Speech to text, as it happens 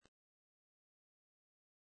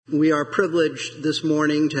We are privileged this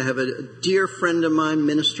morning to have a dear friend of mine,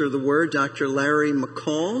 minister of the Word, Dr. Larry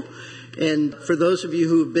McCall. And for those of you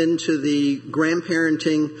who have been to the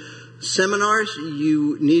grandparenting seminars,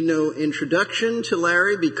 you need no introduction to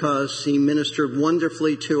Larry because he ministered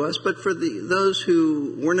wonderfully to us. But for those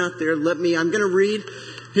who were not there, I'm going to read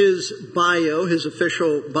his bio, his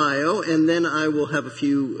official bio, and then I will have a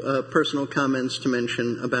few personal comments to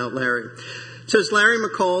mention about Larry. It says, Larry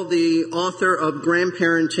McCall, the author of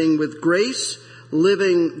Grandparenting with Grace,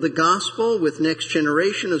 Living the Gospel with Next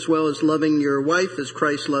Generation, as well as Loving Your Wife as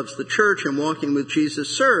Christ Loves the Church and Walking with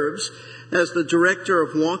Jesus, serves as the director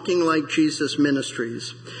of Walking Like Jesus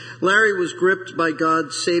Ministries. Larry was gripped by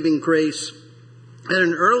God's saving grace at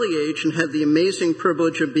an early age and had the amazing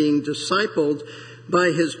privilege of being discipled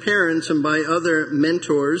by his parents and by other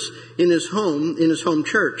mentors in his home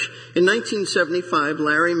church. In 1975,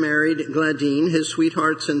 Larry married Gladine, his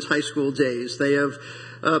sweetheart since high school days. They have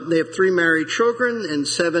 3 married children and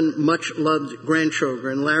 7 much-loved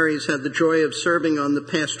grandchildren. Larry's had the joy of serving on the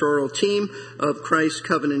pastoral team of Christ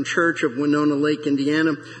Covenant Church of Winona Lake,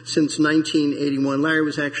 Indiana, since 1981. Larry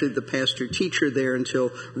was actually the pastor-teacher there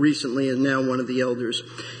until recently and now one of the elders.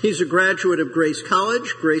 He's a graduate of Grace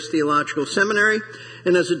College, Grace Theological Seminary,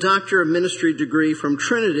 and has a Doctor of Ministry degree from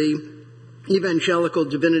Trinity Evangelical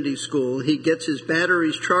Divinity School. He gets his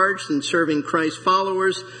batteries charged in serving Christ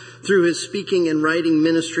followers through his speaking and writing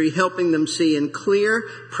ministry, helping them see in clear,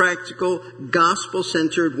 practical,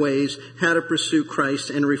 gospel-centered ways how to pursue Christ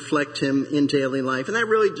and reflect him in daily life. And that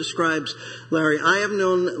really describes Larry. I have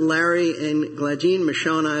known Larry and Gladine.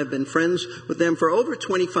 Michelle and I have been friends with them for over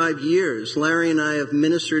 25 years. Larry and I have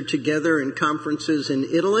ministered together in conferences in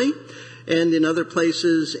Italy and in other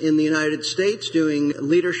places in the United States doing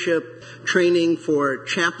leadership training for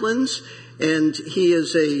chaplains. And he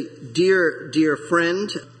is a dear, dear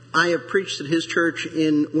friend. I have preached at his church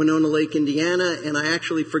in Winona Lake, Indiana, and I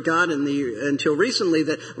actually forgot until recently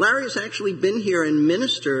that Larry has actually been here and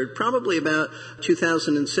ministered probably about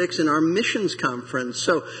 2006 in our missions conference.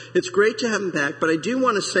 So it's great to have him back, but I do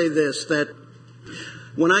want to say this, that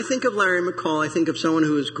when I think of Larry McCall, I think of someone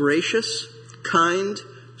who is gracious, kind,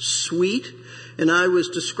 sweet, and I was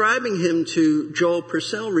describing him to Joel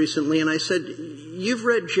Purcell recently, and I said, you've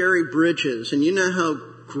read Jerry Bridges, and you know how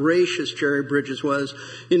gracious Jerry Bridges was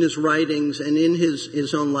in his writings and in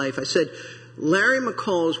his own life. I said, Larry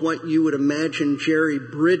McCall is what you would imagine Jerry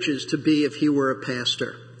Bridges to be if he were a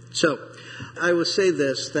pastor. So I will say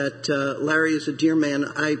this, that Larry is a dear man.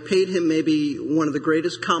 I paid him maybe one of the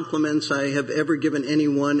greatest compliments I have ever given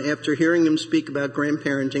anyone. After hearing him speak about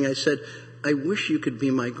grandparenting, I said, I wish you could be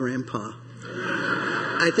my grandpa.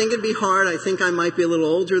 I think it'd be hard. I think I might be a little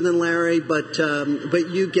older than Larry, but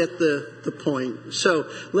you get the point. So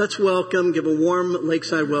let's give a warm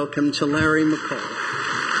lakeside welcome to Larry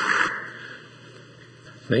McCall.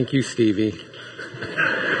 Thank you, Stevie.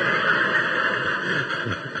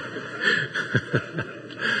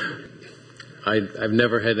 I've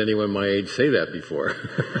never had anyone my age say that before.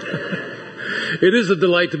 It is a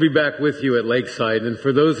delight to be back with you at Lakeside. And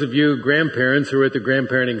for those of you grandparents who are at the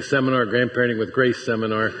grandparenting seminar, Grandparenting with Grace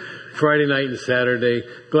seminar, Friday night and Saturday,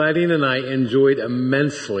 Gladine and I enjoyed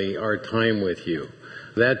immensely our time with you.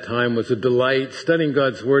 That time was a delight, studying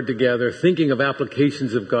God's Word together, thinking of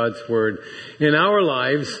applications of God's Word in our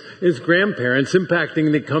lives as grandparents,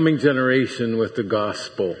 impacting the coming generation with the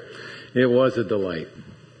gospel. It was a delight.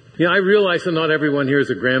 I realize that not everyone here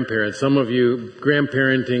is a grandparent. Some of you,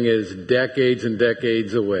 grandparenting is decades and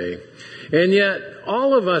decades away. And yet,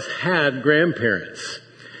 all of us had grandparents.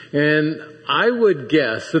 And I would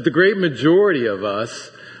guess that the great majority of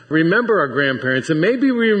us remember our grandparents, and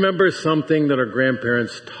maybe we remember something that our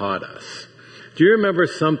grandparents taught us. Do you remember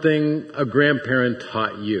something a grandparent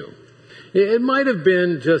taught you? It might have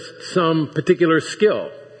been just some particular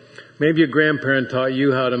skill. Maybe a grandparent taught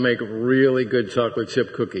you how to make really good chocolate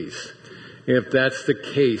chip cookies. If that's the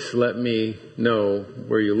case, let me know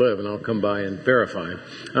where you live and I'll come by and verify.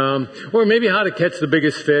 Or maybe how to catch the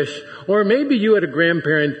biggest fish. Or maybe you had a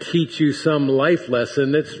grandparent teach you some life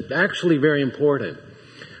lesson that's actually very important.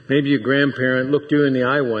 Maybe a grandparent looked you in the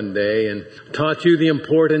eye one day and taught you the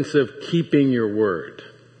importance of keeping your word.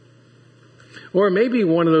 Or maybe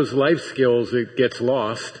one of those life skills that gets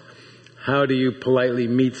lost. How do you politely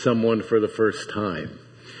meet someone for the first time?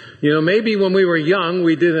 Maybe when we were young,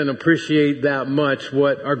 we didn't appreciate that much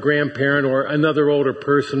what our grandparent or another older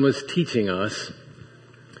person was teaching us.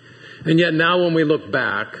 And yet now when we look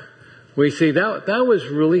back, we see that was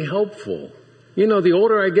really helpful. The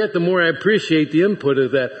older I get, the more I appreciate the input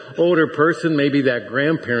of that older person, maybe that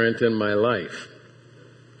grandparent in my life.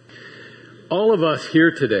 All of us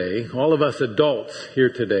here today, all of us adults here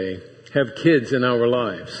today, have kids in our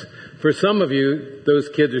lives. For some of you, those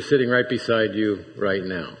kids are sitting right beside you right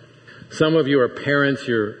now. Some of you are parents,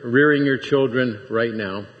 you're rearing your children right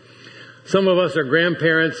now. Some of us are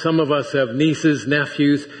grandparents, some of us have nieces,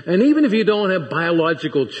 nephews, and even if you don't have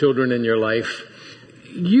biological children in your life,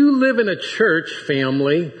 you live in a church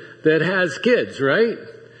family that has kids, right?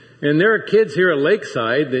 And there are kids here at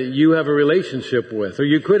Lakeside that you have a relationship with, or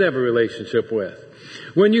you could have a relationship with.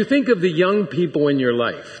 When you think of the young people in your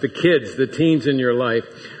life, the kids, the teens in your life,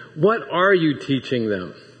 what are you teaching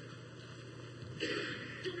them?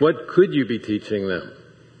 What could you be teaching them?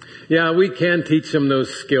 Yeah, we can teach them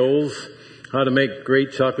those skills, how to make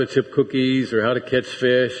great chocolate chip cookies or how to catch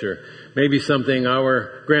fish, or maybe something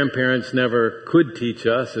our grandparents never could teach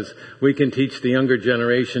us is we can teach the younger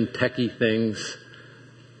generation techie things.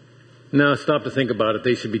 Now, stop to think about it.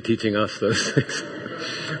 They should be teaching us those things.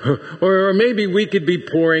 or maybe we could be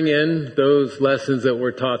pouring in those lessons that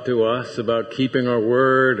were taught to us about keeping our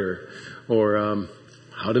word or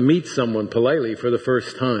how to meet someone politely for the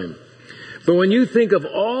first time. But when you think of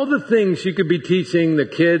all the things you could be teaching the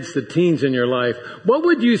kids, the teens in your life, what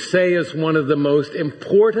would you say is one of the most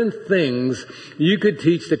important things you could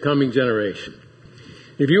teach the coming generation?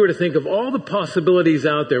 If you were to think of all the possibilities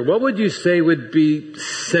out there, what would you say would be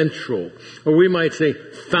central? Or we might say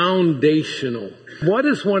foundational. What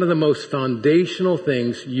is one of the most foundational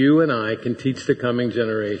things you and I can teach the coming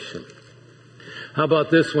generation? How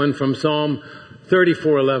about this one from Psalm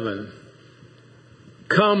 34:11?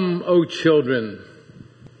 Come, O children,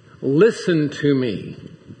 listen to me,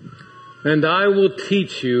 and I will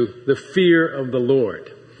teach you the fear of the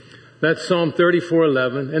Lord. That's Psalm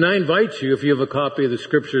 34:11. And I invite you, if you have a copy of the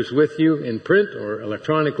scriptures with you in print or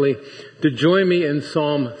electronically, to join me in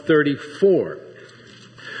Psalm 34.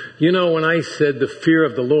 You know, when I said the fear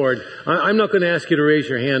of the Lord, I'm not going to ask you to raise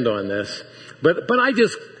your hand on this, but I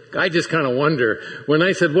just kind of wonder, when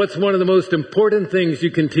I said what's one of the most important things you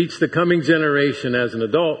can teach the coming generation as an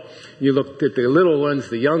adult, you looked at the little ones,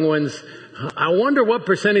 the young ones, I wonder what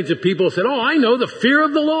percentage of people said, I know the fear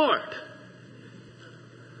of the Lord.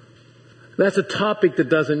 That's a topic that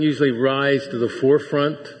doesn't usually rise to the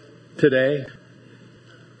forefront today.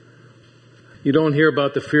 You don't hear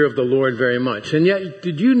about the fear of the Lord very much. And yet,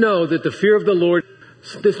 did you know that the fear of the Lord,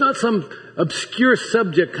 there's not some obscure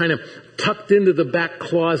subject kind of tucked into the back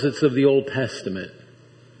closets of the Old Testament?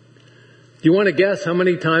 Do you want to guess how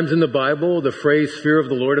many times in the Bible the phrase fear of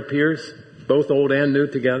the Lord appears? Both Old and New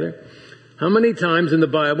together. How many times in the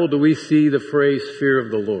Bible do we see the phrase fear of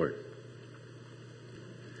the Lord?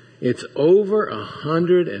 It's over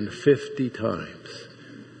 150 times.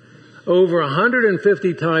 Over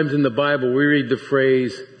 150 times in the Bible we read the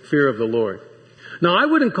phrase fear of the Lord. Now, I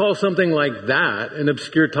wouldn't call something like that an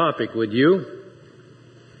obscure topic, would you?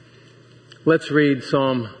 Let's read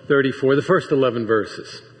Psalm 34, the first 11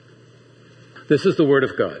 verses. This is the word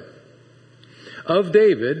of God. Of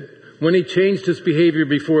David, when he changed his behavior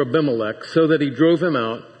before Abimelech, so that he drove him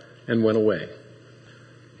out and went away.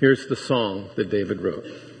 Here's the song that David wrote.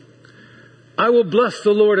 I will bless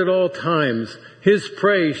the Lord at all times. His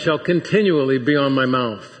praise shall continually be on my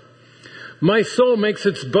mouth. My soul makes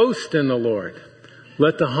its boast in the Lord.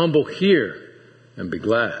 Let the humble hear and be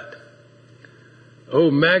glad.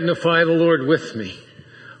 Oh, magnify the Lord with me.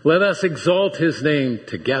 Let us exalt his name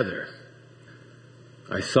together.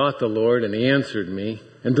 I sought the Lord, and he answered me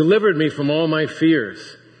and delivered me from all my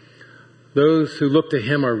fears. Those who look to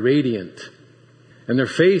him are radiant, and their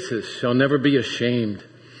faces shall never be ashamed.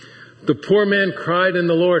 The poor man cried, and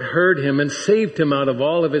the Lord heard him and saved him out of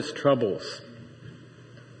all of his troubles.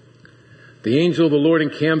 The angel of the Lord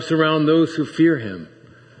encamps around those who fear him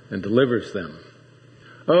and delivers them.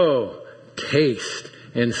 Oh, taste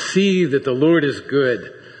and see that the Lord is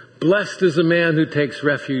good. Blessed is the man who takes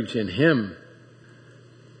refuge in him.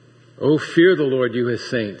 Oh, fear the Lord, you his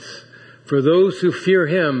saints, for those who fear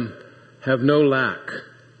him have no lack.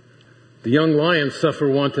 The young lions suffer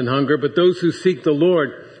want and hunger, but those who seek the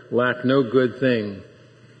Lord lack no good thing.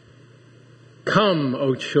 Come,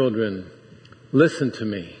 O children, listen to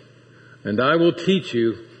me, and I will teach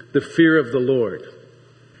you the fear of the Lord.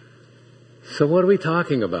 So what are we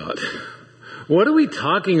talking about? What are we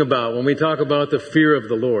talking about when we talk about the fear of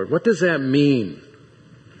the Lord? What does that mean?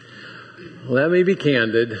 Let me be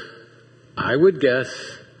candid. I would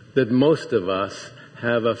guess that most of us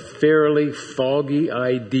have a fairly foggy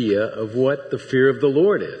idea of what the fear of the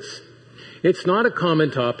Lord is. It's not a common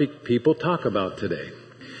topic people talk about today.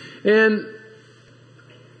 And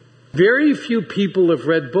very few people have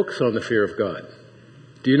read books on the fear of God.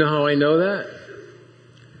 Do you know how I know that?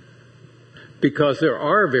 because there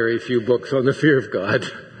are very few books on the fear of God.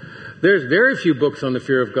 There's very few books on the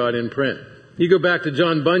fear of God in print. You go back to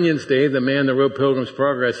John Bunyan's day, the man that wrote Pilgrim's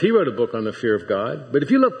Progress, he wrote a book on the fear of God. But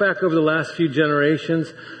if you look back over the last few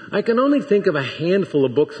generations, I can only think of a handful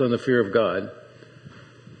of books on the fear of God.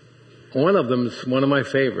 One of them is one of my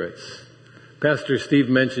favorites. Pastor Steve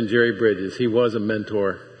mentioned Jerry Bridges. He was a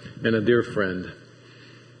mentor and a dear friend.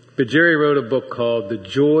 But Jerry wrote a book called The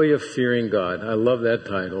Joy of Fearing God. I love that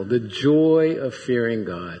title, The Joy of Fearing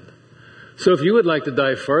God. So if you would like to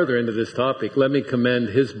dive further into this topic, let me commend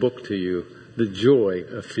his book to you, The Joy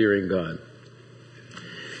of Fearing God.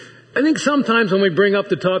 I think sometimes when we bring up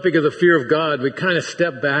the topic of the fear of God, we kind of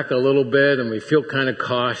step back a little bit and we feel kind of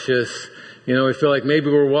cautious. We feel like maybe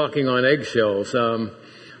we're walking on eggshells.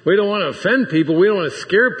 We don't want to offend people. We don't want to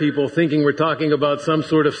scare people thinking we're talking about some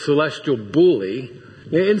sort of celestial bully.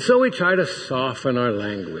 And so we try to soften our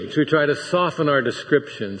language. We try to soften our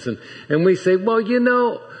descriptions. And we say, well,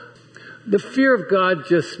 the fear of God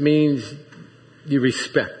just means you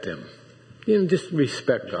respect Him. Just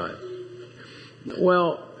respect God.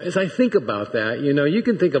 Well, as I think about that, you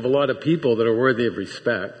can think of a lot of people that are worthy of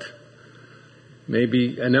respect.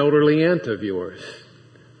 Maybe an elderly aunt of yours.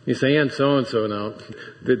 You say, Aunt so-and-so, now,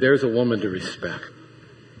 there's a woman to respect.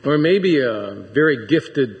 Or maybe a very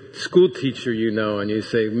gifted school teacher and you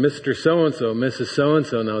say, Mr. So-and-so, Mrs.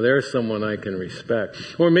 So-and-so, now there's someone I can respect.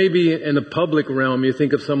 Or maybe in the public realm, you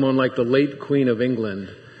think of someone like the late Queen of England.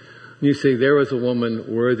 You say, there was a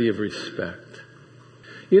woman worthy of respect.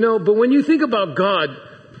 But when you think about God,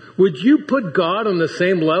 would you put God on the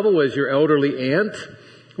same level as your elderly aunt?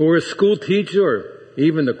 Or a school teacher? Or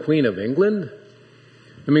even the Queen of England?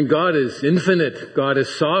 God is infinite. God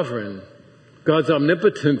is sovereign. God's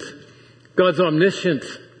omnipotent. God's omniscient.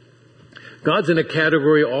 God's in a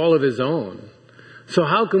category all of His own. So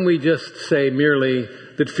how can we just say merely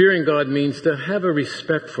that fearing God means to have a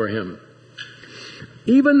respect for Him?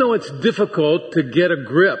 Even though it's difficult to get a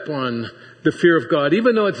grip on the fear of God,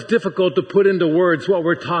 even though it's difficult to put into words what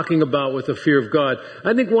we're talking about with the fear of God,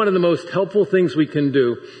 I think one of the most helpful things we can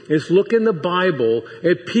do is look in the Bible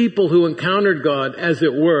at people who encountered God, as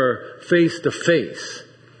it were, face to face.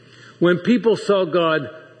 When people saw God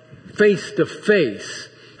face to face,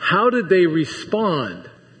 how did they respond?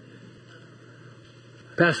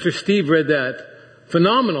 Pastor Steve read that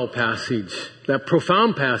phenomenal passage, that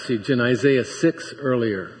profound passage in Isaiah 6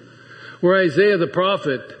 earlier, where Isaiah the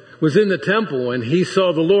prophet was in the temple and he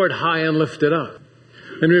saw the Lord high and lifted up.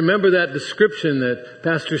 And remember that description that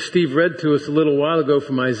Pastor Steve read to us a little while ago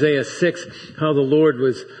from Isaiah 6, how the Lord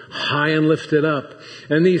was high and lifted up.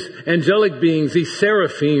 And these angelic beings, these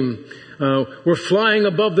seraphim, were flying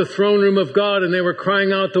above the throne room of God, and they were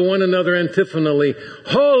crying out to one another antiphonally,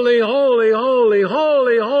 holy, holy, holy,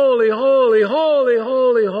 holy, holy, holy, holy,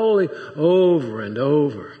 holy, holy, over and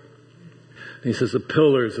over. And he says the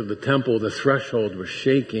pillars of the temple, the threshold were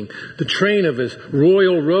shaking. The train of his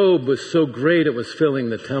royal robe was so great it was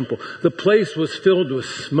filling the temple. The place was filled with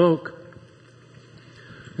smoke.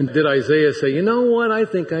 And did Isaiah say, you know what? I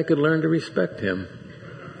think I could learn to respect him.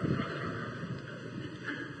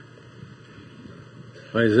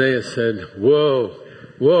 Isaiah said, woe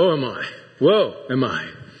am I.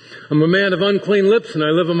 I'm a man of unclean lips, and I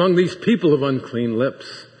live among these people of unclean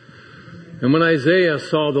lips. And when Isaiah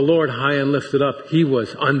saw the Lord high and lifted up, he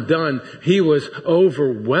was undone. He was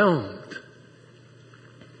overwhelmed.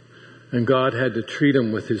 And God had to treat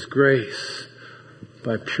him with His grace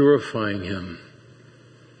by purifying him.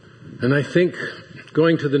 And I think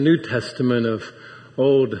going to the New Testament of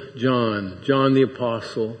old John the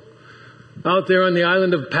Apostle, out there on the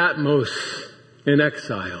island of Patmos in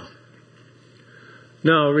exile.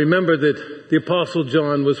 Now remember that the Apostle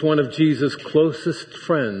John was one of Jesus' closest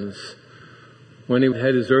friends when he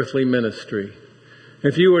had his earthly ministry.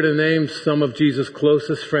 If you were to name some of Jesus'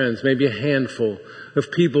 closest friends, maybe a handful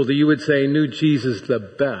of people that you would say knew Jesus the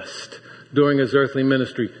best during his earthly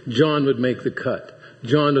ministry, John would make the cut.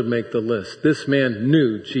 John would make the list. This man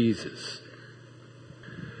knew Jesus.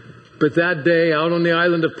 But that day, out on the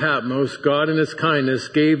island of Patmos, God in His kindness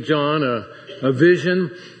gave John a vision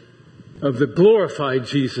of the glorified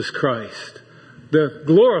Jesus Christ. The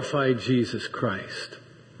glorified Jesus Christ.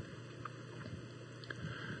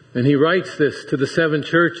 And he writes this to the 7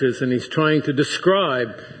 churches, and he's trying to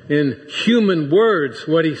describe in human words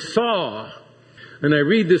what he saw. And I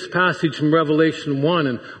read this passage from Revelation 1,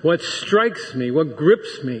 and what strikes me, what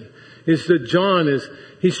grips me, is that John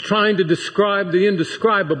he's trying to describe the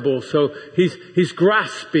indescribable. So he's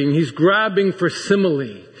grasping, he's grabbing for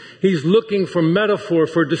simile. He's looking for metaphor,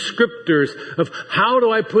 for descriptors of how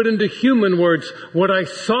do I put into human words what I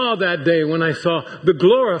saw that day when I saw the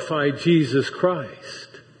glorified Jesus Christ.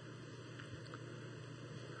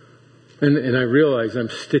 And I realize I'm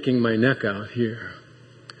sticking my neck out here.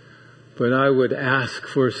 But I would ask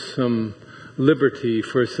for some liberty,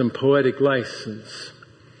 for some poetic license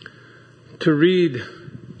to read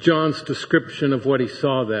John's description of what he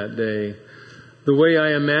saw that day the way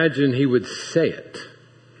I imagine he would say it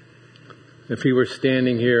if he were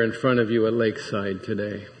standing here in front of you at Lakeside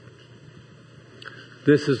today.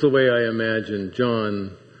 This is the way I imagine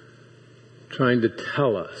John trying to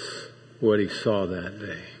tell us what he saw that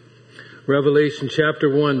day. Revelation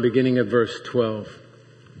chapter 1, beginning at verse 12.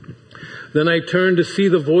 Then I turned to see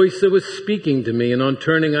the voice that was speaking to me, and on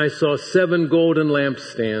turning I saw 7 golden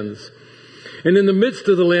lampstands. And in the midst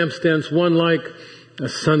of the lampstands, one like a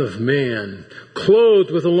son of man,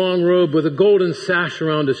 clothed with a long robe with a golden sash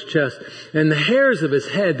around his chest. And the hairs of his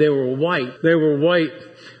head, they were white. They were white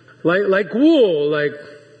like wool,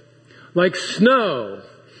 like snow.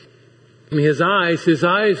 And his eyes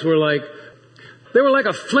were like, they were like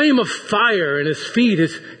a flame of fire. And his feet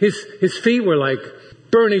were like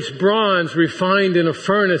burnished bronze refined in a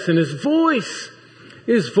furnace. And his voice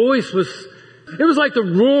was, it was like the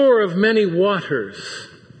roar of many waters.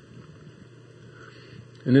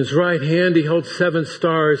 In his right hand he held 7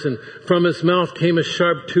 stars, and from his mouth came a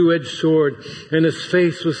sharp 2-edged sword, and his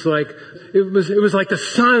face was like, it was like the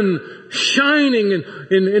sun shining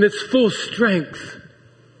in its full strength.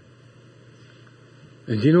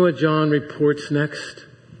 And do you know what John reports next?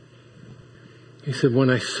 He said,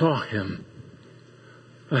 when I saw him,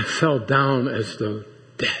 I fell down as though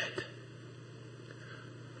dead.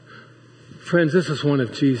 Friends, this is one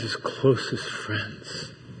of Jesus' closest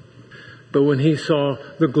friends. But when he saw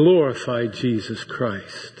the glorified Jesus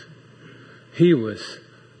Christ, he was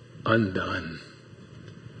undone.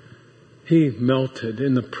 He melted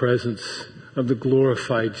in the presence of the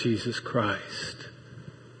glorified Jesus Christ.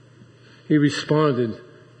 He responded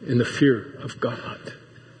in the fear of God.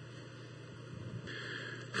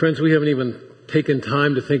 Friends, we haven't even taken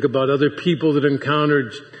time to think about other people that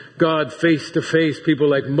encountered God face to face, people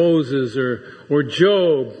like Moses or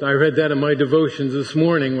Job. I read that in my devotions this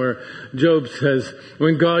morning where Job says,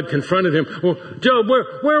 when God confronted him, well, Job,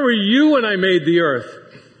 where were you when I made the earth?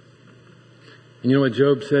 And you know what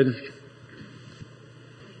Job said?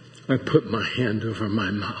 I put my hand over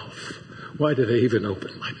my mouth. Why did I even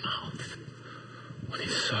open my mouth? When he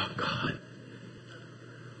saw God,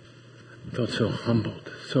 I felt so humbled,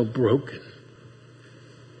 so broken.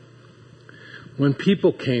 When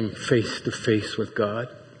people came face to face with God,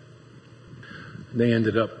 they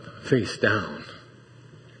ended up face down.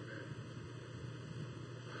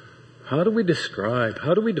 How do we define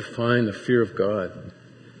the fear of God?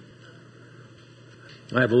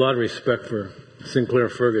 I have a lot of respect for Sinclair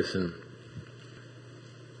Ferguson.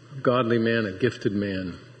 A godly man, a gifted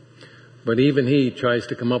man. But even he tries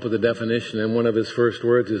to come up with a definition, and one of his first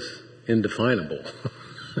words is indefinable.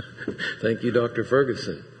 Thank you, Dr.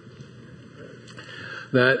 Ferguson.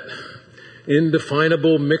 That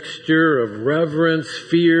indefinable mixture of reverence,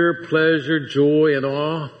 fear, pleasure, joy, and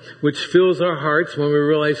awe, which fills our hearts when we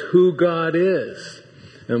realize who God is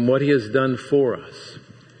and what he has done for us.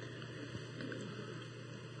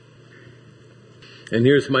 And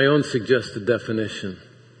here's my own suggested definition.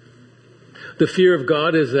 The fear of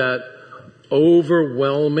God is that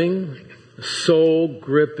overwhelming,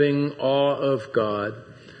 soul-gripping awe of God,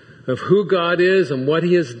 of who God is and what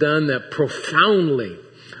he has done that profoundly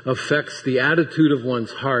affects the attitude of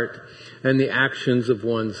one's heart and the actions of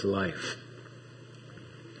one's life.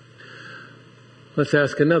 Let's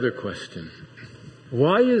ask another question.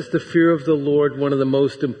 Why is the fear of the Lord one of the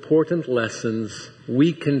most important lessons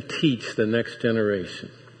we can teach the next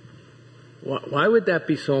generation? Why would that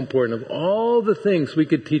be so important? Of all the things we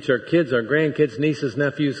could teach our kids, our grandkids, nieces,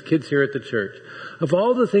 nephews, kids here at the church, of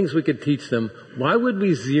all the things we could teach them, why would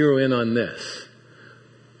we zero in on this?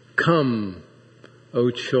 Come, O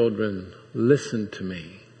children, listen to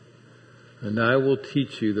me, and I will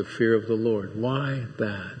teach you the fear of the Lord. Why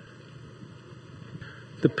that?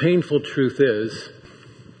 The painful truth is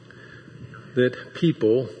that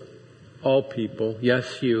people, all people,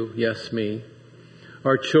 yes you, yes me,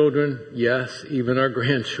 our children, yes, even our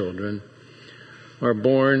grandchildren, are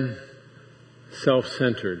born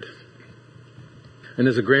self-centered. And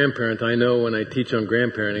as a grandparent, I know when I teach on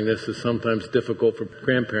grandparenting, this is sometimes difficult for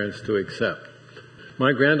grandparents to accept.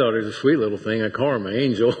 My granddaughter's a sweet little thing. I call her my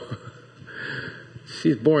angel.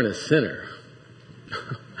 She's born a sinner.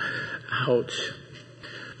 Ouch.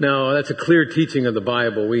 Now, that's a clear teaching of the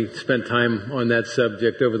Bible. We spent time on that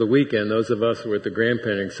subject over the weekend, those of us who were at the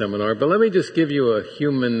grandparenting seminar. But let me just give you a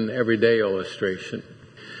human everyday illustration.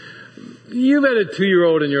 You've had a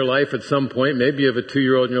 2-year-old in your life at some point. Maybe you have a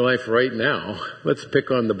 2-year-old in your life right now. Let's pick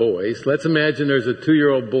on the boys. Let's imagine there's a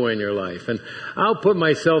 2-year-old boy in your life. And I'll put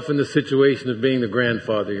myself in the situation of being the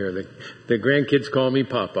grandfather here. The grandkids call me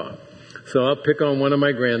Papa. So I'll pick on one of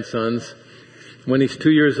my grandsons when he's 2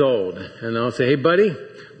 years old. And I'll say, hey, buddy,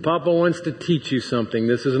 Papa wants to teach you something.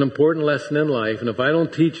 This is an important lesson in life. And if I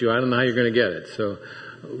don't teach you, I don't know how you're going to get it. So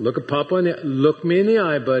look at Papa look me in the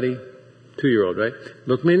eye, buddy. 2-year-old, right?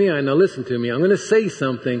 Look me in the eye. Now listen to me. I'm going to say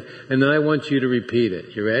something, and then I want you to repeat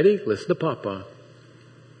it. You ready? Listen to Papa.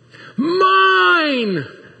 Mine!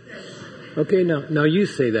 Okay, now you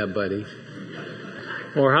say that, buddy.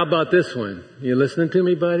 Or how about this one? You listening to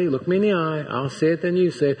me, buddy? Look me in the eye. I'll say it, then you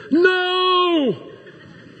say it. No!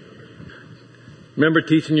 Remember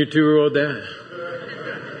teaching your 2-year-old that?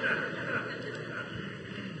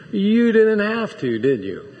 You didn't have to, did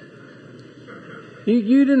you?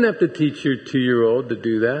 You didn't have to teach your 2-year-old to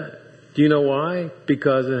do that. Do you know why?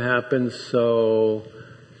 Because it happens so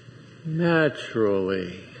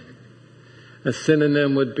naturally. A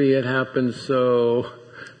synonym would be it happens so,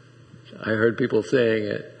 I heard people saying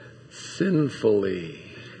it, sinfully.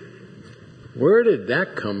 Where did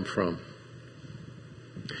that come from?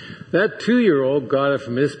 That 2-year-old got it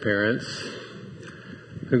from his parents,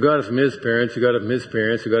 who got it from his parents, who got it from his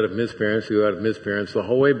parents, who got it from his parents, who got it from his parents, the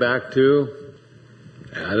whole way back to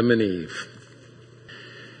Adam and Eve.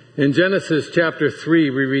 In Genesis chapter 3,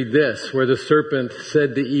 we read this, where the serpent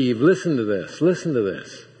said to Eve, listen to this.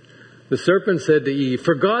 The serpent said to Eve,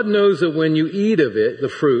 for God knows that when you eat of it, the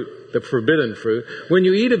fruit, the forbidden fruit, when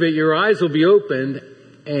you eat of it, your eyes will be opened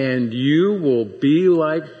and you will be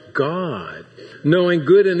like God, knowing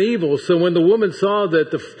good and evil. So when the woman saw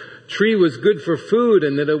that the tree was good for food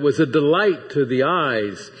and that it was a delight to the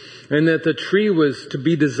eyes, and that the tree was to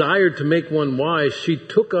be desired to make one wise, she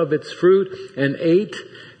took of its fruit and ate,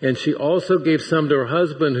 and she also gave some to her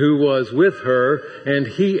husband who was with her, and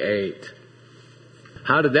he ate.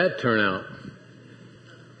 How did that turn out?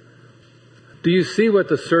 Do you see what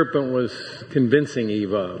the serpent was convincing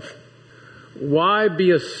Eve of? Why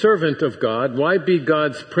be a servant of God? Why be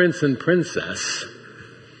God's prince and princess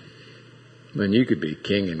when you could be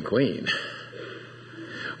king and queen?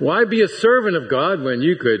 Why be a servant of God when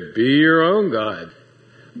you could be your own God?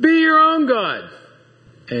 Be your own God.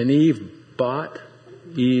 And Eve bought,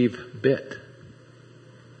 Eve bit.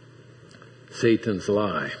 Satan's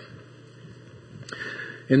lie.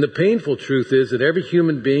 And the painful truth is that every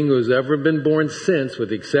human being who has ever been born since, with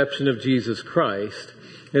the exception of Jesus Christ,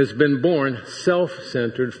 has been born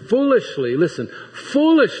self-centered, foolishly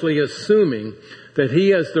assuming that he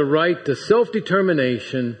has the right to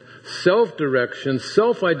self-determination, self-direction,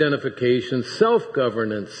 self-identification,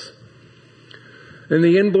 self-governance. And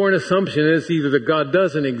the inborn assumption is either that God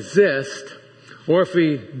doesn't exist, or if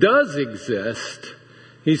he does exist,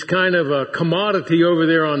 he's kind of a commodity over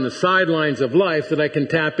there on the sidelines of life that I can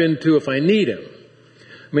tap into if I need him.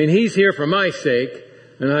 I mean, he's here for my sake,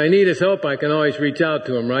 and if I need his help, I can always reach out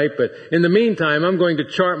to him, right? But in the meantime, I'm going to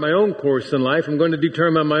chart my own course in life. I'm going to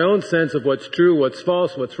determine my own sense of what's true, what's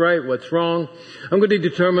false, what's right, what's wrong. I'm going to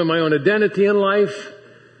determine my own identity in life.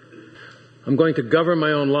 I'm going to govern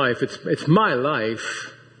my own life. It's my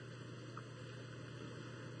life.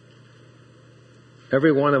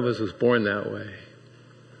 Every one of us was born that way.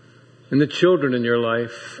 And the children in your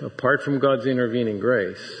life, apart from God's intervening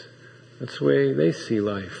grace, that's the way they see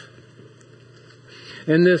life.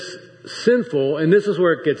 And this sinful, and this is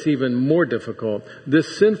where it gets even more difficult,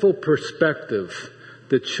 this sinful perspective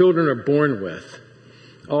that children are born with,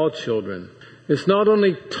 all children, is not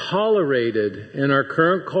only tolerated in our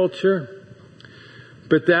current culture,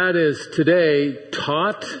 but that is today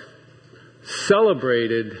taught,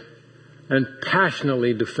 celebrated, and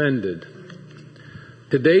passionately defended.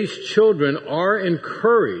 Today's children are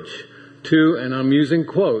encouraged to, and I'm using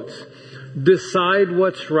quotes, decide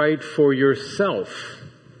what's right for yourself.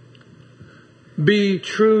 Be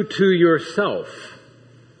true to yourself.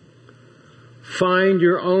 Find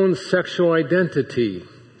your own sexual identity.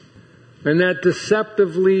 And that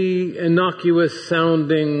deceptively innocuous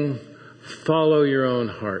sounding, follow your own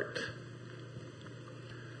heart.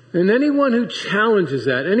 And anyone who challenges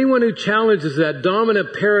that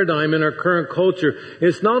dominant paradigm in our current culture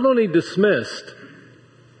is not only dismissed,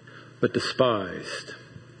 but despised.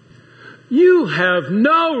 You have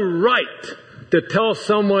no right to tell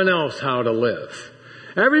someone else how to live.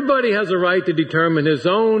 Everybody has a right to determine his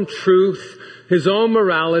own truth, his own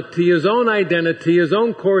morality, his own identity, his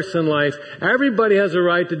own course in life. Everybody has a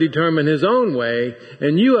right to determine his own way,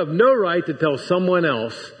 and you have no right to tell someone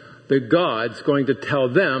else that God's going to tell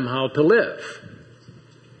them how to live.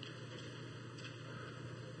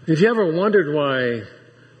 Have you ever wondered why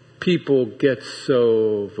people get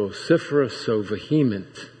so vociferous, so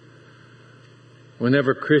vehement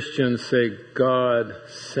whenever Christians say, God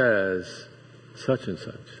says such and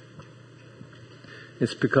such?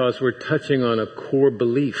 It's because we're touching on a core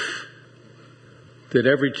belief that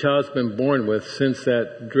every child's been born with since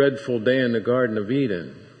that dreadful day in the Garden of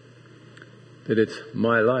Eden, that it's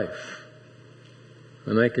my life,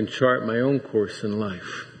 and I can chart my own course in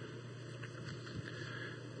life.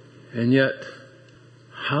 And yet,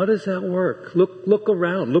 how does that work? Look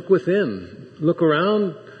around, look within, look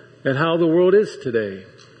around at how the world is today.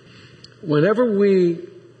 Whenever we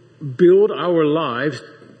build our lives,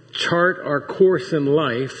 chart our course in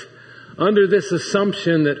life under this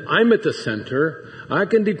assumption that I'm at the center, I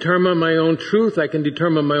can determine my own truth, I can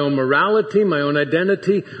determine my own morality, my own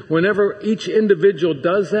identity. Whenever each individual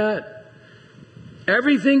does that,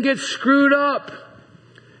 everything gets screwed up.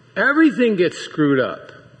 Everything gets screwed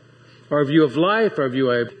up. Our view of life, our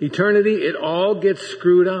view of eternity, it all gets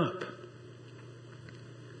screwed up.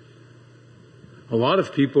 A lot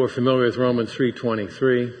of people are familiar with Romans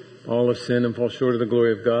 3:23. All have sinned and fall short of the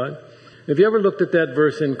glory of God. Have you ever looked at that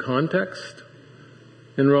verse in context?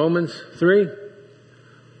 In Romans 3?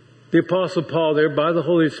 The Apostle Paul there, by the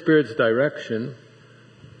Holy Spirit's direction,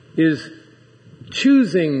 is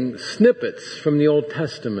choosing snippets from the Old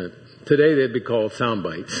Testament. Today they'd be called sound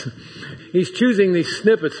bites. He's choosing these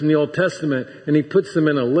snippets from the Old Testament and he puts them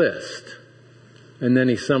in a list. And then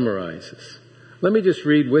he summarizes. Let me just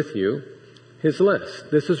read with you his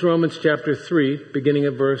list. This is Romans chapter 3, beginning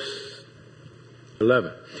at verse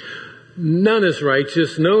 11. None is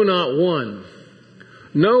righteous, no, not one.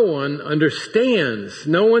 No one understands.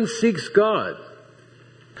 No one seeks God.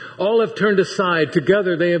 All have turned aside.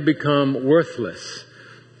 Together they have become worthless.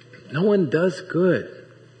 No one does good.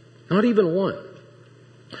 Not even one.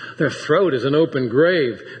 Their throat is an open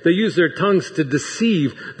grave. They use their tongues to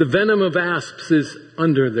deceive. The venom of asps is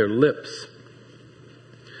under their lips.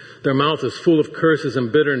 Their mouth is full of curses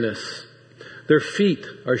and bitterness. Their feet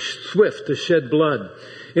are swift to shed blood.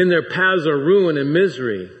 In their paths are ruin and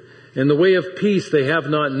misery. And the way of peace they have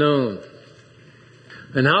not known.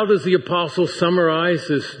 And how does the apostle summarize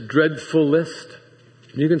this dreadful list?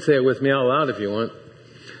 You can say it with me out loud if you want.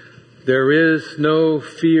 There is no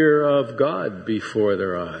fear of God before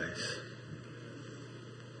their eyes.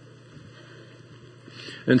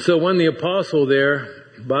 And so when the apostle there,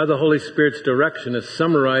 by the Holy Spirit's direction, is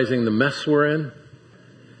summarizing the mess we're in,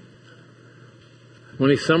 when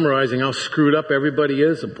he's summarizing how screwed up everybody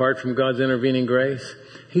is apart from God's intervening grace,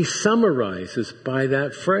 he summarizes by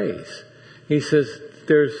that phrase. He says,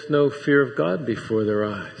 there's no fear of God before their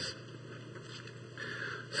eyes.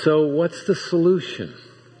 So what's the solution?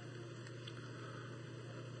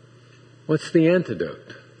 What's the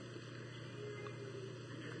antidote?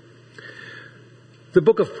 The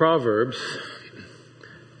book of Proverbs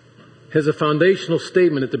has a foundational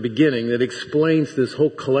statement at the beginning that explains this whole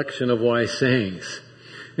collection of wise sayings.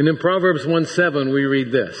 And in Proverbs 1:7 we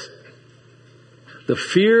read this. The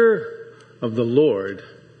fear of the Lord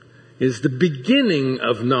is the beginning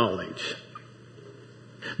of knowledge.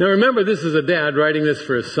 Now remember, this is a dad writing this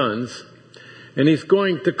for his sons. And he's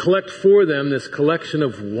going to collect for them this collection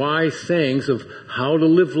of wise sayings of how to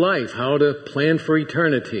live life, how to plan for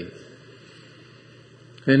eternity.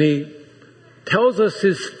 And he tells us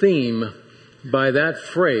his theme by that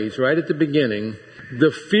phrase right at the beginning.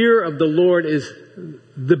 The fear of the Lord is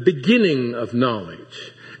the beginning of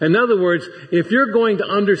knowledge. In other words, if you're going to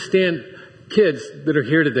understand, kids that are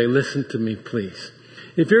here today, listen to me please.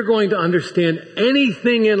 If you're going to understand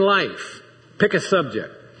anything in life, pick a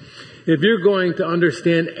subject. If you're going to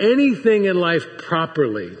understand anything in life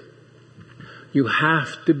properly, you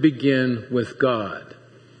have to begin with God.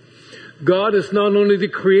 God is not only the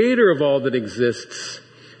creator of all that exists,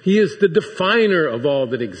 he is the definer of all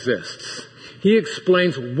that exists. He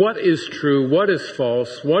explains what is true, what is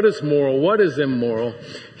false, what is moral, what is immoral.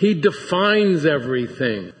 He defines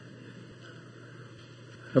everything.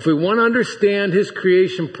 If we want to understand his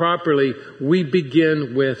creation properly, we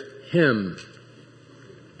begin with him.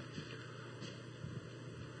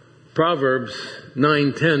 Proverbs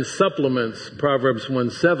 9:10 supplements Proverbs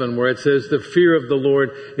 1:7, where it says, the fear of the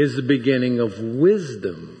Lord is the beginning of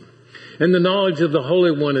wisdom, and the knowledge of the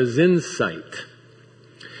Holy One is insight.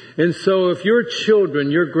 And so if your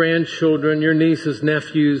children, your grandchildren, your nieces,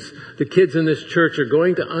 nephews, the kids in this church are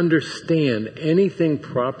going to understand anything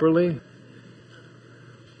properly,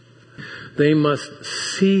 They must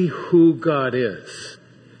see who God is.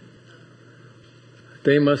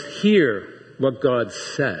 They must hear what God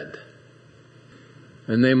said.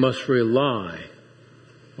 And they must rely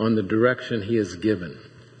on the direction He has given.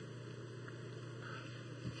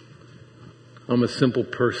 I'm a simple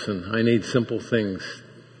person. I need simple things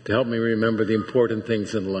to help me remember the important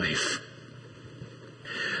things in life.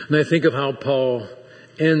 And I think of how Paul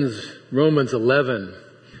ends Romans 11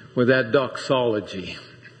 with that doxology.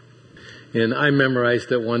 And I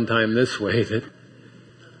memorized it one time this way, that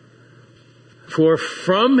for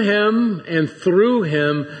from Him and through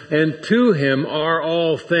Him and to Him are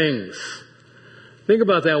all things. Think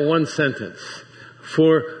about that one sentence.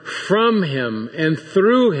 For from Him and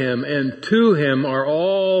through Him and to Him are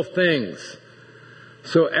all things.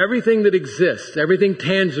 So everything that exists, everything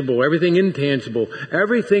tangible, everything intangible,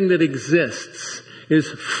 everything that exists is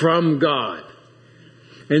from God.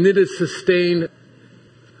 And it is sustained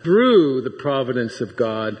through the providence of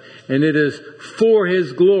God, and it is for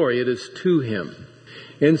His glory. It is to Him.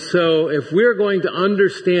 And so if we're going to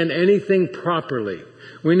understand anything properly,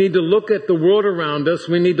 we need to look at the world around us.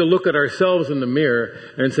 We need to look at ourselves in the mirror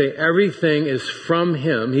and say everything is from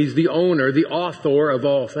Him. He's the owner, the author of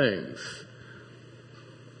all things.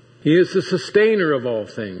 He is the sustainer of all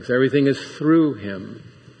things. Everything is through Him.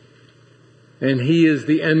 And He is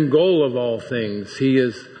the end goal of all things. He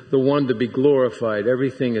is the one to be glorified.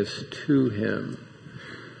 Everything is to Him.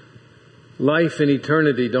 Life and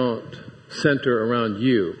eternity don't center around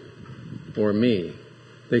you or me.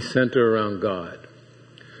 They center around God.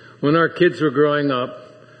 When our kids were growing up,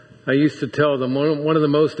 I used to tell them one of the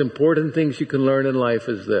most important things you can learn in life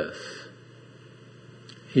is this.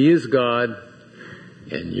 He is God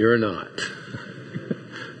and you're not.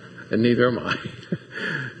 And neither am I.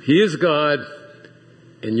 He is God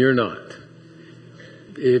and you're not.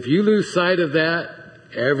 If you lose sight of that,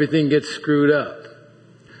 everything gets screwed up.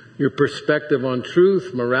 Your perspective on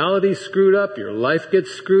truth, morality screwed up, your life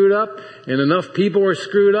gets screwed up, and enough people are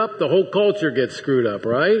screwed up, the whole culture gets screwed up,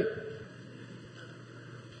 right?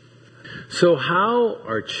 So how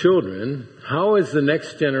are children, how is the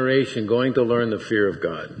next generation going to learn the fear of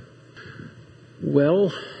God?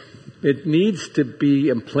 Well, it needs to be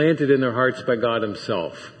implanted in their hearts by God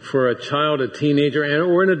Himself. For a child, a teenager,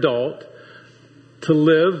 or an adult to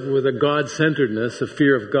live with a God-centeredness, a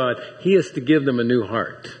fear of God, He has to give them a new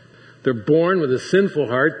heart. They're born with a sinful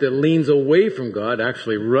heart that leans away from God,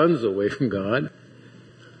 actually runs away from God.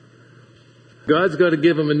 God's got to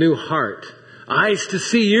give them a new heart. Eyes to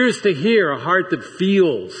see, ears to hear, a heart that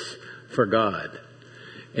feels for God.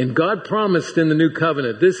 And God promised in the new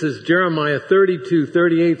covenant, this is Jeremiah 32,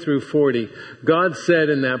 38 through 40. God said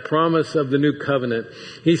in that promise of the new covenant,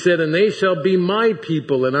 He said, and they shall be my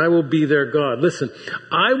people and I will be their God. Listen,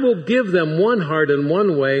 I will give them one heart and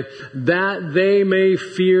one way that they may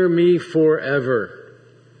fear me forever.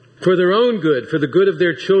 For their own good, for the good of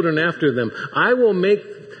their children after them. I will make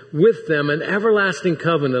with them an everlasting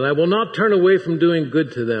covenant. I will not turn away from doing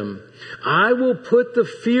good to them. I will put the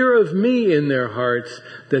fear of me in their hearts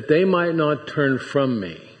that they might not turn from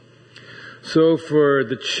me. So for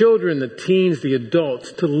the children, the teens, the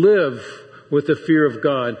adults to live with the fear of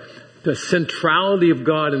God, the centrality of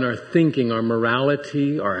God in our thinking, our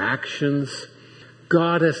morality, our actions,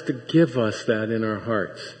 God has to give us that in our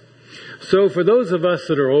hearts. So for those of us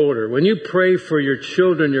that are older, when you pray for your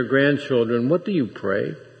children, your grandchildren, what do you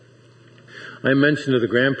pray? I mentioned to the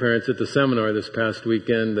grandparents at the seminar this past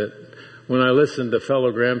weekend that when I listen to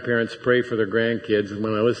fellow grandparents pray for their grandkids, and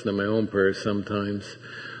when I listen to my own prayers sometimes,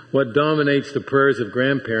 what dominates the prayers of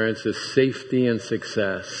grandparents is safety and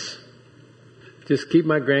success. Just keep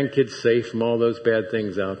my grandkids safe from all those bad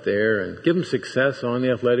things out there and give them success on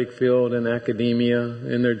the athletic field and academia,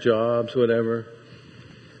 in their jobs, whatever.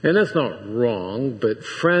 And that's not wrong, but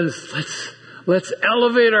friends, let's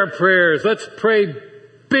elevate our prayers. Let's pray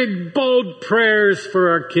big, bold prayers for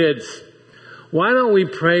our kids. Why don't we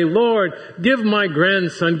pray, Lord, give my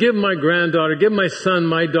grandson, give my granddaughter, give my son,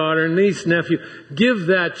 my daughter, niece, nephew, give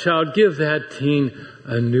that child, give that teen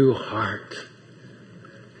a new heart.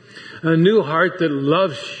 A new heart that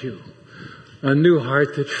loves you. A new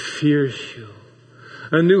heart that fears you.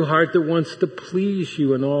 A new heart that wants to please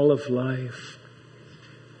you in all of life.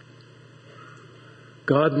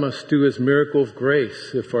 God must do His miracle of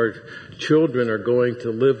grace if our children are going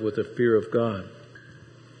to live with the fear of God.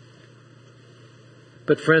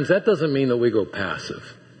 But friends, that doesn't mean that we go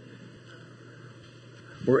passive.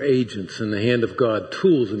 We're agents in the hand of God,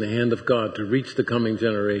 tools in the hand of God to reach the coming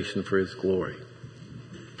generation for His glory.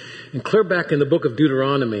 And clear back in the book of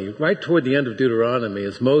Deuteronomy, right toward the end of Deuteronomy,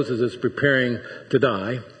 as Moses is preparing to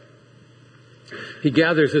die, He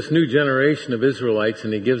gathers this new generation of Israelites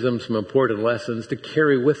and he gives them some important lessons to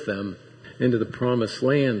carry with them into the promised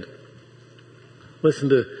land. Listen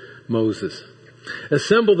to Moses.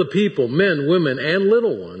 Assemble the people, men, women, and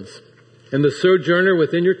little ones, and the sojourner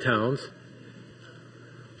within your towns,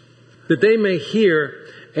 that they may hear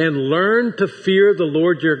and learn to fear the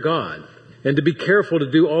Lord your God, and to be careful to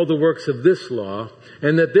do all the works of this law,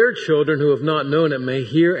 and that their children who have not known it may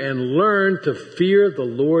hear and learn to fear the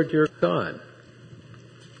Lord your God.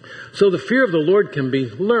 So the fear of the Lord can be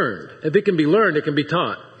learned. If it can be learned, it can be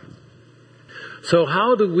taught. So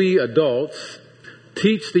how do we adults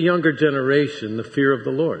teach the younger generation the fear of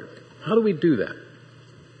the Lord? How do we do that?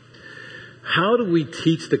 How do we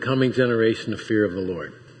teach the coming generation the fear of the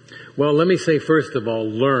Lord? Well, let me say first of all,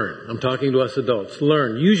 learn. I'm talking to us adults.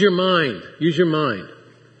 Learn. Use your mind. Use your mind.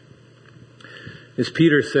 As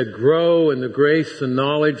Peter said, grow in the grace and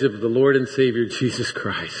knowledge of the Lord and Savior Jesus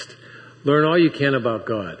Christ. Learn all you can about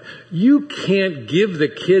God. You can't give the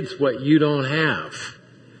kids what you don't have.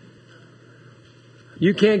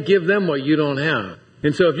 You can't give them what you don't have.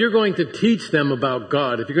 And so if you're going to teach them about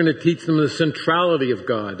God, if you're going to teach them the centrality of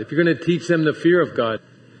God, if you're going to teach them the fear of God,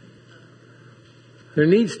 there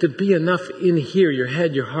needs to be enough in here, your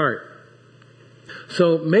head, your heart.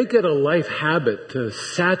 So make it a life habit to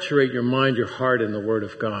saturate your mind, your heart in the Word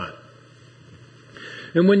of God.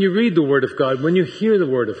 And when you read the Word of God, when you hear the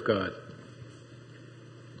Word of God,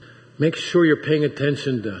 make sure you're paying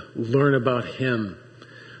attention to learn about Him.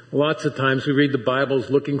 Lots of times we read the Bibles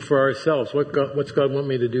looking for ourselves. What's God want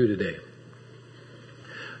me to do today?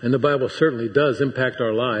 And the Bible certainly does impact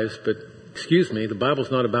our lives, but excuse me, the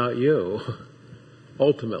Bible's not about you.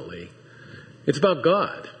 Ultimately, it's about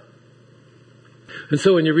God. And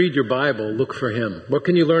so when you read your Bible, look for Him. What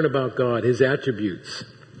can you learn about God? His attributes.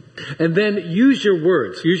 And then use your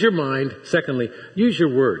words. Use your mind. Secondly, use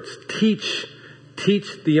your words. Teach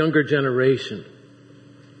the younger generation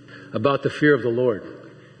about the fear of the Lord.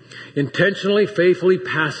 Intentionally, faithfully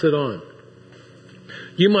pass it on.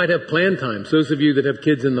 You might have planned times. Those of you that have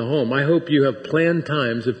kids in the home, I hope you have planned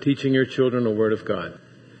times of teaching your children the Word of God.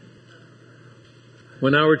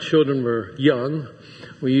 When our children were young,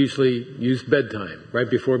 we usually used bedtime. Right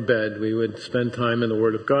before bed, we would spend time in the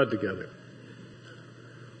Word of God together.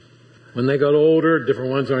 When they got older, different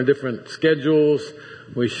ones are on different schedules,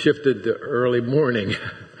 we shifted to early morning.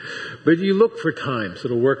 But you look for times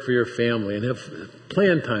that'll work for your family and have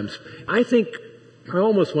planned times. I think, I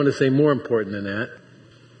almost want to say more important than that,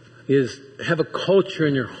 is have a culture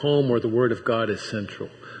in your home where the Word of God is central.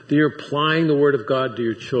 That you're applying the Word of God to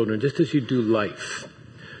your children just as you do life.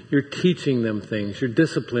 You're teaching them things. You're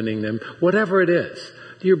disciplining them. Whatever it is.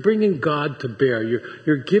 You're bringing God to bear.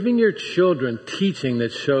 You're giving your children teaching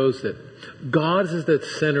that shows that God is the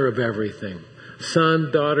center of everything.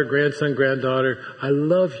 Son, daughter, grandson, granddaughter, I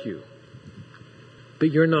love you.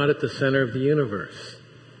 But you're not at the center of the universe.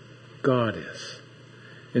 God is.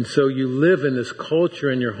 And so you live in this culture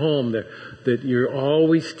in your home that you're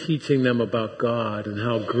always teaching them about God and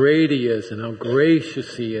how great He is and how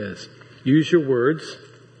gracious He is. Use your words.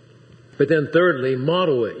 But then thirdly,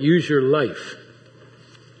 model it. Use your life.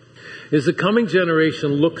 As the coming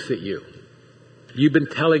generation looks at you, you've been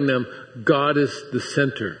telling them God is the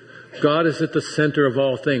center. God is at the center of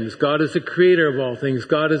all things. God is the creator of all things.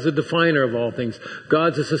 God is the definer of all things.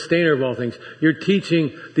 God's the sustainer of all things. You're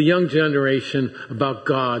teaching the young generation about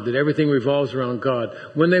God, that everything revolves around God.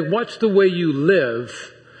 When they watch the way you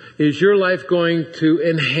live, is your life going to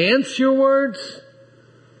enhance your words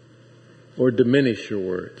or diminish your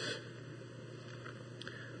words?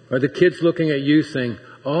 Are the kids looking at you saying,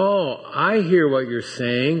 oh, I hear what you're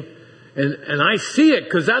saying, and I see it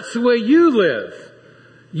because that's the way you live.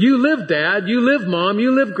 You live, Dad. You live, Mom.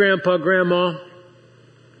 You live, Grandpa, Grandma.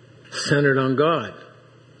 Centered on God.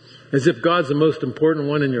 As if God's the most important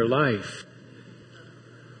one in your life.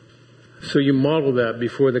 So you model that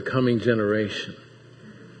before the coming generation.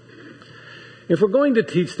 If we're going to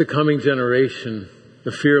teach the coming generation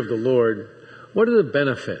the fear of the Lord, what are the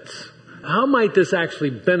benefits? How might this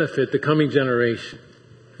actually benefit the coming generation?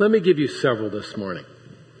 Let me give you several this morning.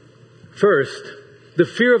 First, the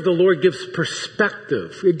fear of the Lord gives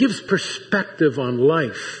perspective. It gives perspective on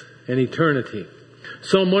life and eternity.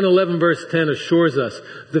 Psalm 111 verse 10 assures us,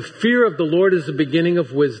 the fear of the Lord is the beginning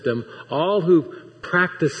of wisdom. All who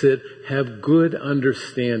practice it have good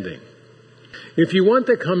understanding. If you want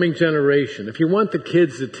the coming generation, if you want the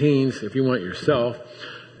kids, the teens, if you want yourself,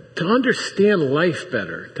 to understand life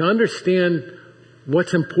better, to understand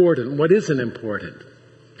what's important, what isn't important,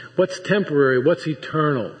 what's temporary, what's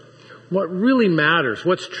eternal, what really matters,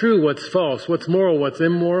 what's true, what's false, what's moral, what's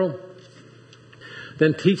immoral,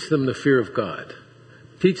 then teach them the fear of God.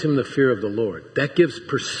 Teach them the fear of the Lord. That gives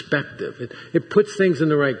perspective. It puts things in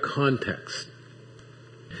the right context.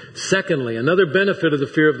 Secondly, another benefit of the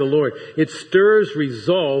fear of the Lord, it stirs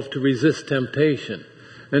resolve to resist temptation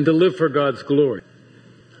and to live for God's glory.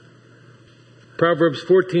 Proverbs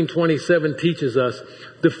 14:27 teaches us,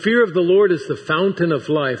 the fear of the Lord is the fountain of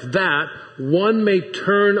life, that one may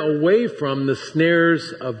turn away from the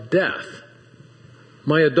snares of death.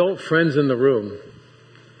 My adult friends in the room,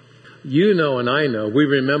 you know and I know, we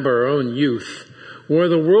remember our own youth, where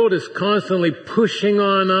the world is constantly pushing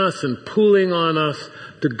on us and pulling on us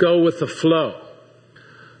to go with the flow.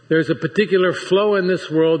 There's a particular flow in this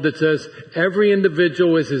world that says every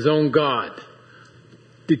individual is his own God.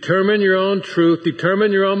 Determine your own truth,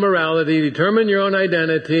 determine your own morality, determine your own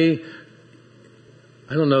identity.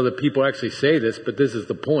 I don't know that people actually say this, but this is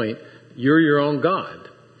the point. You're your own God.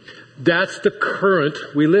 That's the current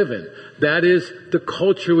we live in. That is the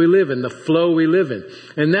culture we live in, the flow we live in.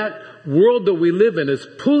 And that world that we live in is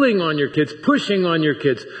pulling on your kids, pushing on your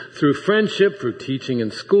kids through friendship, through teaching in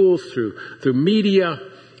schools, through media.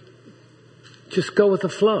 Just go with the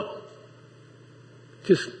flow.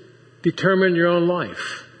 Just determine your own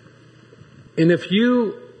life. And if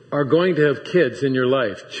you are going to have kids in your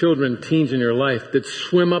life, children, teens in your life that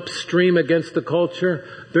swim upstream against the culture,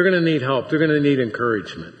 they're going to need help. They're going to need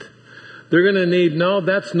encouragement. They're going to need, no,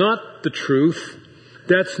 that's not the truth.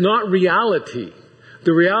 That's not reality.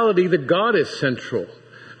 The reality that God is central.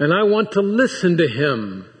 And I want to listen to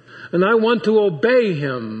Him. And I want to obey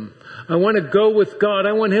Him. I want to go with God.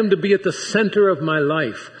 I want Him to be at the center of my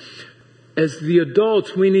life. As the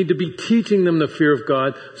adults, we need to be teaching them the fear of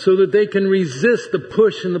God so that they can resist the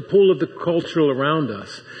push and the pull of the culture around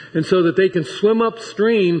us. And so that they can swim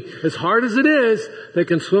upstream, as hard as it is, they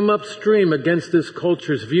can swim upstream against this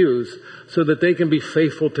culture's views so that they can be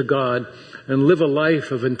faithful to God and live a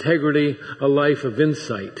life of integrity, a life of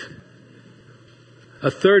insight. A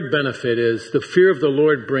third benefit is the fear of the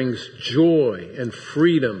Lord brings joy and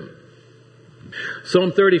freedom.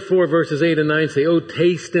 Psalm 34 verses 8 and 9 say, "Oh,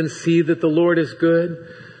 taste and see that the Lord is good.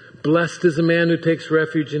 Blessed is the man who takes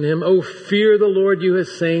refuge in Him. Oh, fear the Lord, you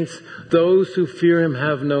His saints. Those who fear Him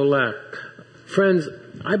have no lack." Friends,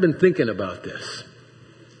 I've been thinking about this.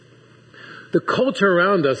 The culture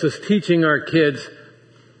around us is teaching our kids,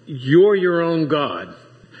 you're your own God.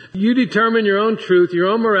 You determine your own truth, your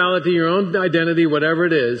own morality, your own identity, whatever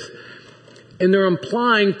it is. And they're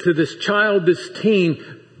implying to this child, this teen,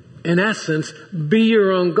 in essence, be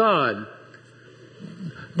your own God.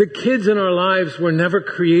 The kids in our lives were never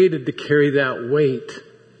created to carry that weight.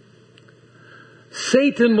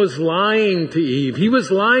 Satan was lying to Eve. He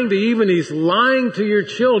was lying to Eve, and he's lying to your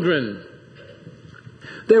children.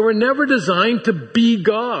 They were never designed to be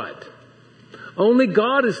God. Only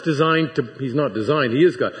God is designed to, He's not designed, He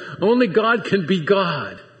is God. Only God can be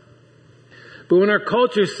God. But when our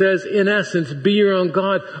culture says, in essence, be your own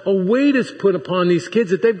God, a weight is put upon these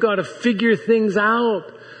kids that they've got to figure things out.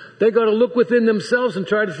 They've got to look within themselves and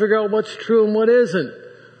try to figure out what's true and what isn't.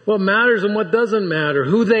 What matters and what doesn't matter.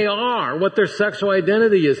 Who they are. What their sexual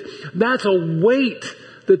identity is. That's a weight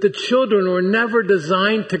that the children were never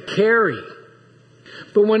designed to carry.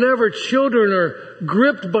 But whenever children are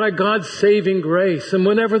gripped by God's saving grace, and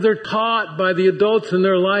whenever they're taught by the adults in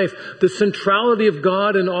their life the centrality of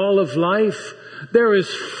God in all of life, there is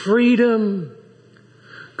freedom.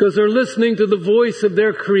 Because they're listening to the voice of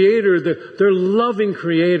their Creator, their loving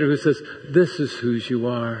Creator who says, this is whose you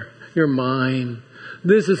are. You're mine.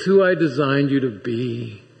 This is who I designed you to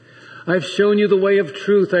be. I've shown you the way of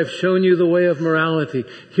truth. I've shown you the way of morality.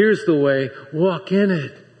 Here's the way. Walk in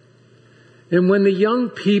it. And when the young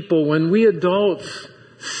people, when we adults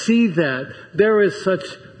see that, there is such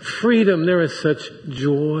freedom, there is such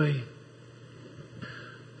joy.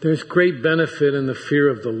 There's great benefit in the fear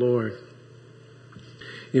of the Lord.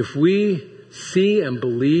 If we see and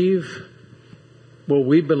believe what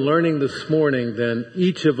we've been learning this morning, then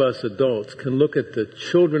each of us adults can look at the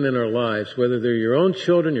children in our lives, whether they're your own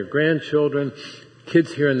children, your grandchildren,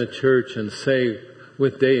 kids here in the church, and say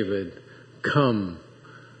with David, "Come,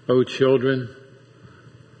 O children,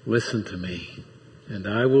 listen to me, and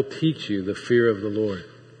I will teach you the fear of the Lord."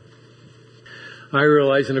 I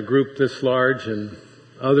realize in a group this large and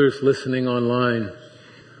others listening online,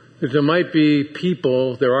 that there might be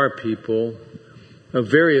people, there are people of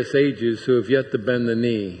various ages who have yet to bend the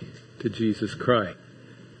knee to Jesus Christ,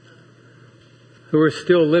 who are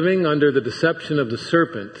still living under the deception of the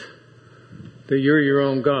serpent that you're your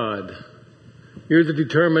own God. You're the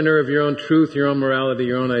determiner of your own truth, your own morality,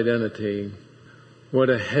 your own identity. What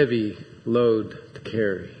a heavy load to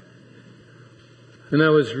carry. And I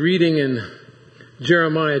was reading in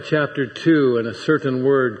Jeremiah chapter 2, and a certain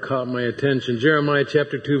word caught my attention. Jeremiah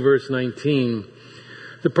chapter 2, verse 19.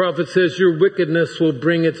 The prophet says, your wickedness will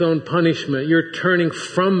bring its own punishment. Your turning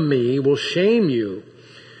from me will shame you.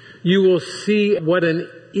 You will see what an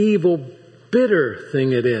evil, bitter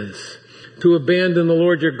thing it is to abandon the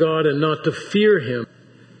Lord your God and not to fear him.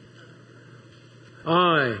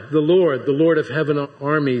 I, the Lord of heaven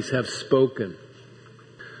armies, have spoken.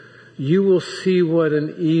 You will see what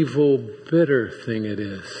an evil, bitter thing it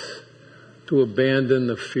is to abandon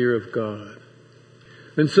the fear of God.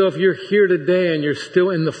 And so if you're here today and you're still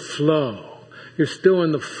in the flow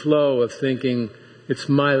of thinking, it's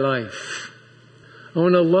my life, I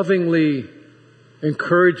want to lovingly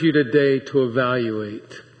encourage you today to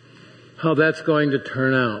evaluate how that's going to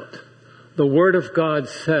turn out. The Word of God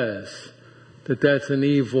says that that's an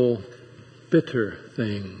evil, bitter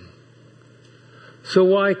thing. So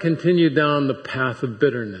why continue down the path of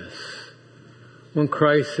bitterness when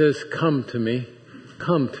Christ says, come to me,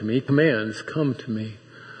 commands, come to me.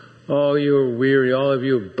 All you are weary, all of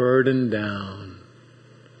you are burdened down,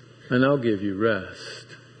 and I'll give you rest.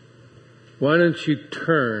 Why don't you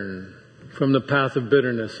turn from the path of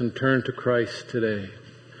bitterness and turn to Christ today?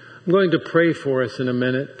 I'm going to pray for us in a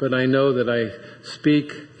minute, but I know that I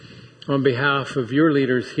speak on behalf of your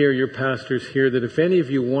leaders here, your pastors here, that if any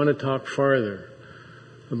of you want to talk farther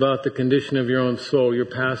about the condition of your own soul, your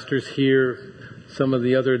pastors here, some of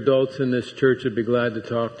the other adults in this church would be glad to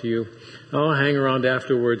talk to you. I'll hang around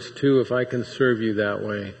afterwards too if I can serve you that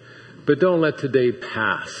way. But don't let today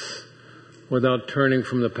pass without turning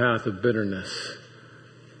from the path of bitterness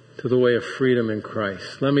to the way of freedom in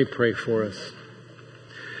Christ. Let me pray for us.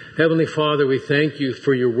 Heavenly Father, we thank you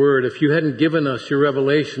for your word. If you hadn't given us your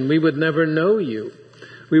revelation, we would never know you.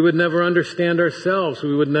 We would never understand ourselves.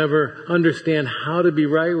 We would never understand how to be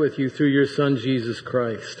right with you through your Son, Jesus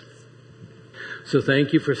Christ. So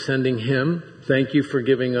thank you for sending him. Thank you for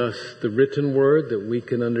giving us the written word that we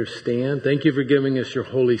can understand. Thank you for giving us your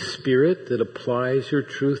Holy Spirit that applies your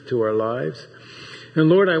truth to our lives. And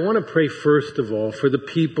Lord, I want to pray first of all for the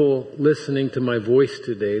people listening to my voice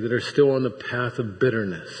today that are still on the path of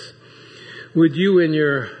bitterness. Would you in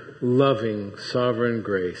your loving, sovereign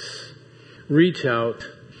grace reach out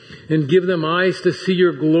and give them eyes to see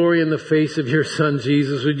your glory in the face of your Son,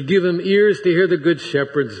 Jesus? Would you give them ears to hear the Good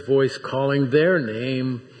Shepherd's voice calling their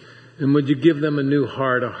name? And would you give them a new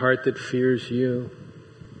heart, a heart that fears you?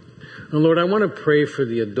 And Lord, I want to pray for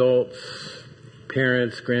the adults,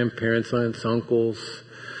 parents, grandparents, aunts, uncles,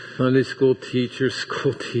 Sunday school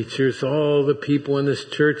teachers, all the people in this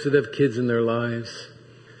church that have kids in their lives.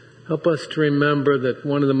 Help us to remember that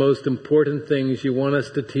one of the most important things you want us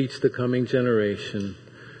to teach the coming generation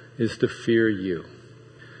is to fear you.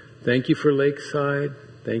 Thank you for Lakeside.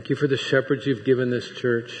 Thank you for the shepherds you've given this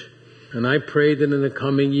church. And I pray that in the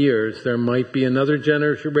coming years there might be another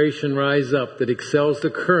generation rise up that excels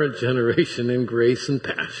the current generation in grace and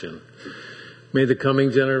passion. May the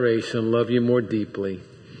coming generation love you more deeply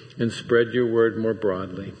and spread your word more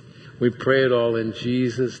broadly. We pray it all in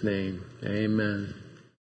Jesus' name. Amen.